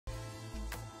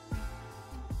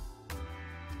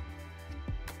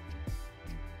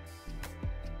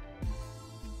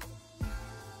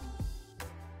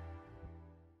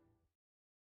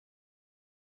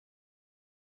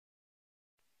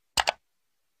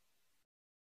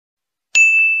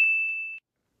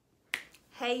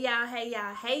Hey y'all, hey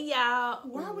y'all, hey y'all.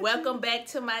 Welcome back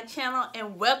to my channel,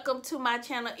 and welcome to my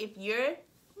channel if you're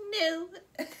new.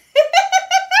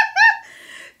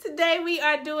 Today we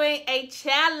are doing a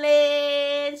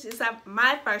challenge. It's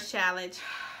my first challenge.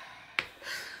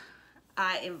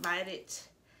 I invited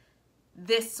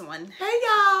this one. Hey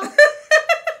y'all.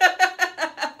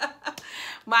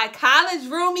 My college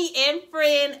roomie and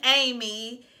friend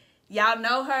Amy. Y'all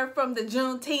know her from the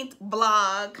Juneteenth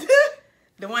blog.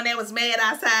 The one that was mad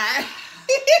outside.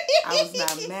 I was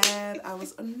not mad. I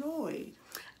was annoyed.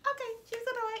 Okay, she's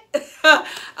annoyed.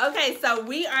 Okay, so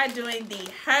we are doing the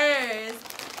Hers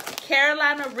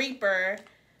Carolina Reaper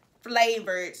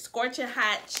flavored scorching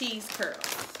hot cheese curls.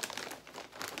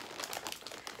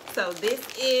 So this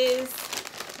is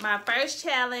my first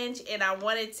challenge, and I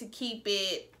wanted to keep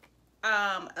it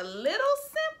a little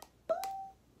simple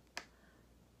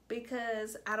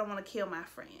because I don't want to kill my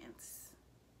friends.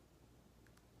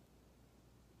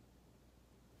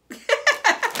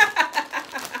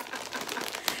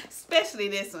 Especially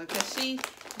this one, because she's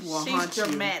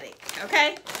dramatic.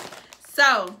 Okay?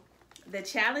 So, the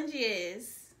challenge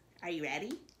is, are you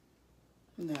ready?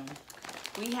 No.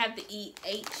 We have to eat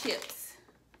 8 chips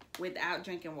without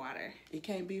drinking water. It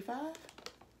can't be 5?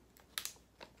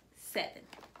 7.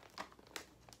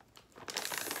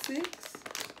 6?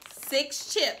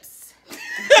 6 chips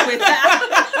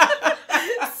without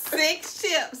 6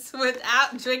 chips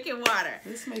without drinking water.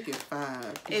 Let's make it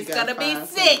 5. It's gonna be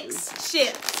 6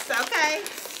 chips, okay?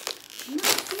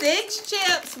 6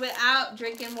 chips without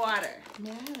drinking water.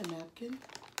 May I have a napkin?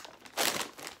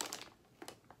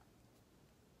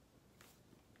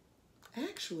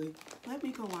 Actually, let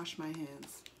me go wash my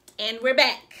hands. And we're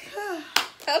back.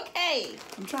 Okay.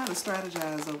 I'm trying to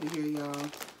strategize over here, y'all,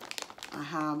 on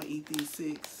how I'm gonna eat these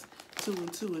 6. 2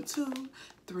 and 2 and 2,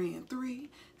 3 and 3,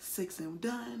 6 and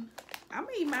done. I'm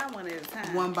gonna eat mine one at a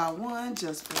time. 1 by 1,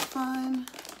 just for fun.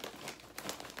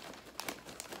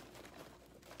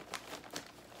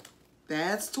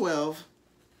 That's 12.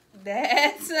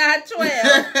 That's not 12.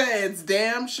 It's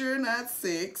damn sure not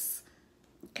 6.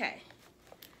 Okay.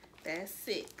 That's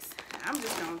 6. I'm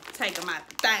just gonna take them out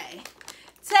the thing.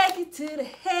 Take it to the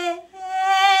head.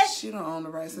 She don't own the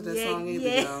rights to that song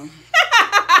either, y'all.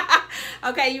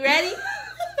 Okay, you ready?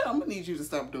 I'm gonna need you to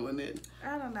stop doing it.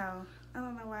 I don't know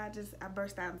why I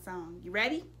burst out in song. You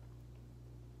ready?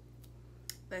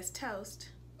 Let's toast.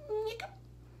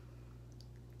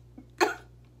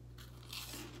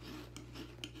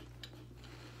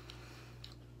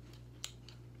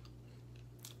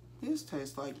 This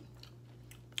tastes like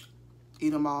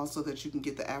eat them all so that you can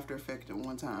get the after effect at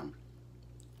one time.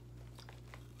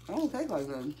 I don't taste like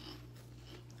nothing.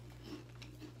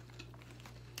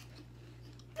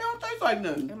 They don't taste like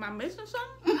nothing. Am I missing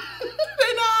something? They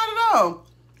not at all.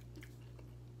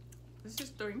 This is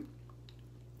 3.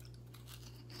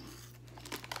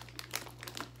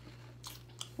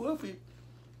 What if we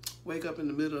wake up in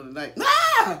the middle of the night?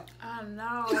 Ah! Oh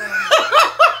no.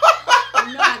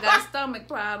 You know I got a stomach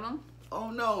problem.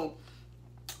 Oh no.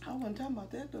 I wasn't talking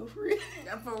about that though, for real.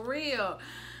 For real.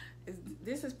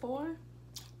 This is 4?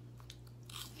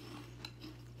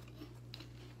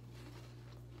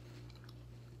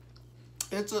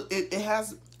 It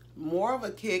has more of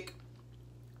a kick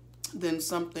than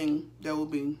something that would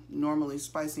be normally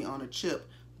spicy on a chip,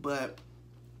 but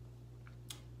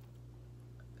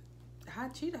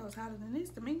hot Cheetos hotter than this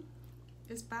to me.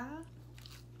 It's 5.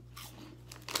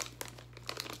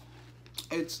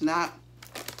 it's not.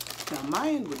 Now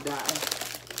mine would die.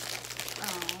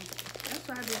 Oh, that's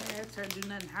why I didn't ask her to do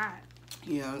nothing hot.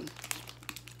 Yeah,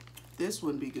 this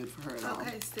wouldn't be good for her at all.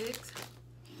 Okay, 6.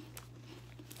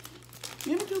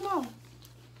 Give me 2 more.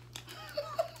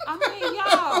 I mean,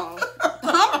 y'all,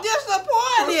 I'm What's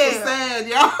disappointed. so sad,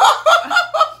 y'all?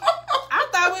 I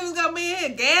thought we was gonna be in here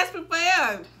gasping for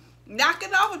air,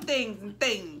 knocking over things and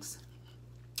things.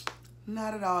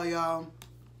 Not at all, y'all.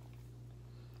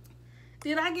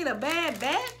 Did I get a bad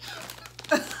back?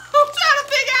 I'm trying to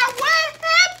figure out what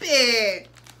happened.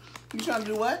 You trying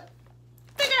to do what?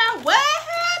 Figure out what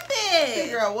happened.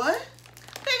 Figure out what?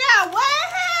 Figure out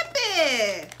what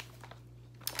happened.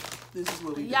 This is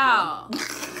what we do. Y'all,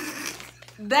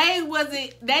 they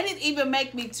didn't even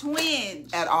make me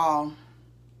twinge. At all.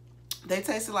 They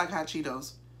tasted like hot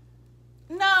Cheetos.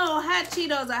 No, hot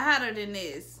Cheetos are hotter than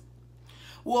this.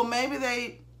 Well,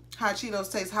 maybe hot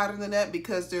Cheetos taste hotter than that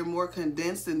because they're more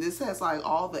condensed, and this has like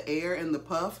all the air in the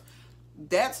puff.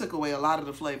 That took away a lot of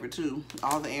the flavor too.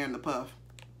 All the air in the puff.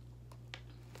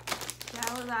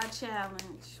 That was our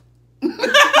challenge.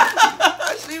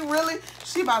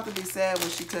 She about to be sad when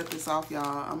she cut this off,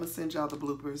 y'all. I'm gonna send y'all the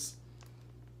bloopers.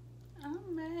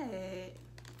 I'm mad.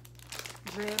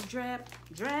 Drip, drip,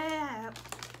 drip.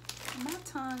 My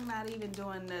tongue not even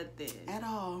doing nothing. At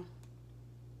all.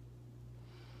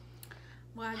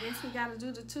 Well, I guess we gotta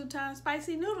do the 2-time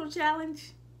spicy noodle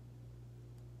challenge.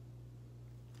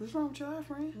 What's wrong with your eye,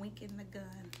 friend? Winking the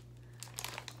gun.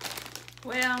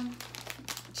 Well,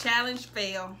 challenge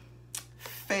fail.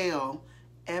 Fail.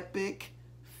 Epic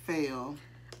fail.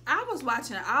 I was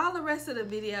watching all the rest of the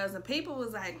videos and people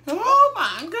was like, oh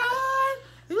my God.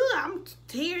 Ooh, I'm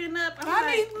tearing up.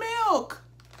 I need milk.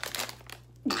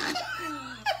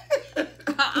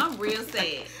 I'm real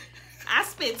sad. I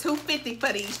spent $2.50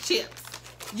 for these chips.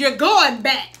 You're going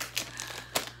back.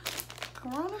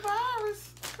 Coronavirus.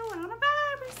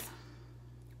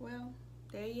 Well,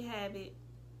 there you have it.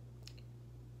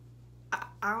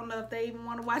 I don't know if they even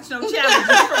want to watch no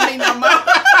challenges from me no more.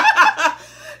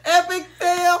 Epic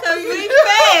fail. Because we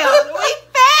failed. We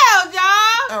failed,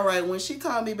 y'all. All right, when she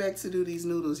called me back to do these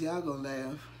noodles, y'all gonna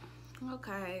laugh.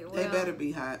 Okay, well. They better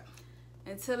be hot.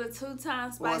 Until the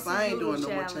 2-time spicy Or I ain't noodle doing no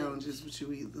more challenge. challenges with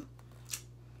you either.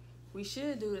 We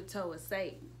should do the toe of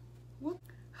Satan. What?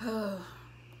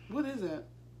 What is that?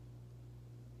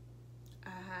 A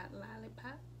hot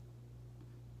lollipop.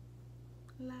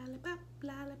 Lollipop,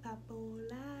 lollipop, oh,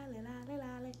 lolly, lolly,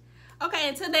 lolly. Okay,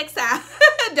 until next time,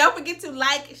 don't forget to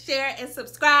like, share, and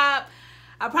subscribe.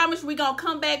 I promise we're going to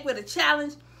come back with a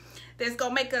challenge that's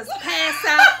going to make us pass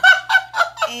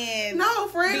out. And no,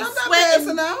 friend, I'm not sweating,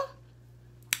 passing out.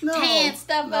 No, tearing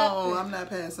stuff up. No, I'm not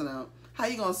passing out. How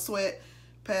you going to sweat,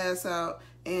 pass out,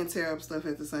 and tear up stuff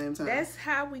at the same time? That's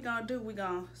how we going to do. We're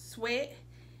going to sweat,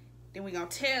 then we're going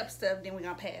to tear up stuff, then we're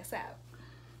going to pass out.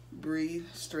 Breathe,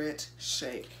 stretch,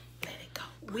 shake. Let it go.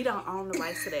 We don't own the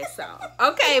rights to that song.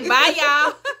 Okay, bye,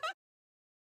 y'all.